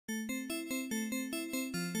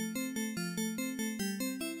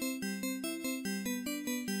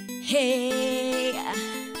Hey,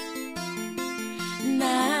 nah,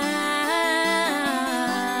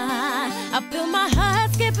 I feel my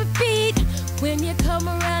heart skip a beat when you come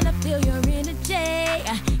around. I feel your energy,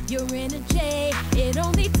 your energy. It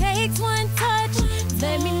only takes one touch.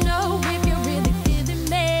 Let me know if you're really feeling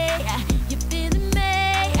me. You're feeling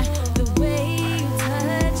me. The way you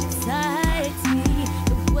touch excites me.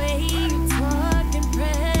 The way you talk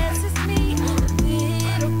impresses me. The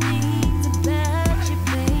little things about you,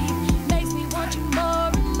 babe, makes me want you more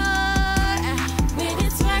and more. When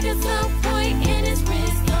it's like a some point in his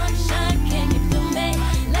wrist, sunshine, can you feel me?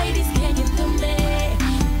 Ladies, can you feel me?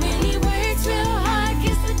 When he works real hard,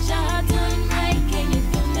 gets the job done right. Can you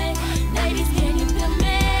feel me? Ladies, can you feel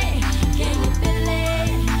me? Can you feel it?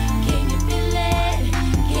 Can you feel it?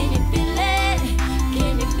 Can you feel it?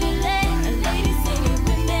 Can you feel it? Ladies, sing it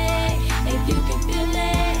with me if you can feel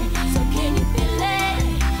it. So can you feel it?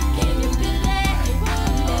 Can you feel it?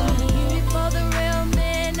 Let me hear it for the real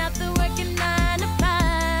men out there working 9 to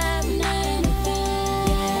 5. 9 to 5.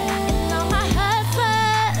 And all my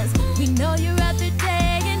hustlers, we know you're out there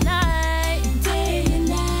day and night. Day and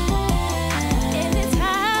night. In this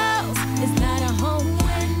house, it's not a home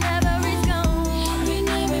whenever it's gone.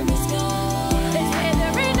 Whenever it's gone. They say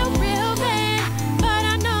there ain't no real man, but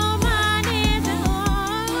I know mine is at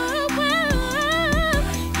home.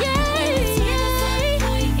 Yeah, yeah.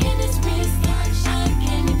 Point in his wrist, sunshine,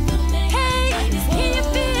 can you feel me? Hey, can you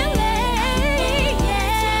feel it?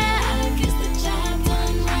 Yeah. Gets the job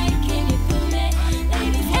done right. Can you feel me?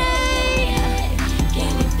 Ladies, hey,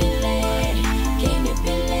 can you feel it? Can you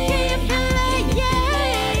feel it? Can you feel it? Yeah,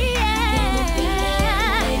 yeah.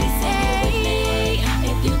 Ladies, say it with me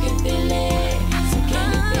if you can feel it. So can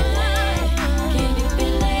you feel it? Can you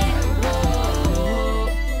feel it? Whoa.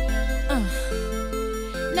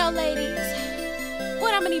 Now, ladies,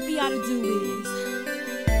 what I'm gonna need for y'all to do is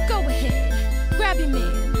go ahead, grab your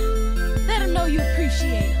man, let him know you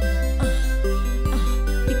appreciate him.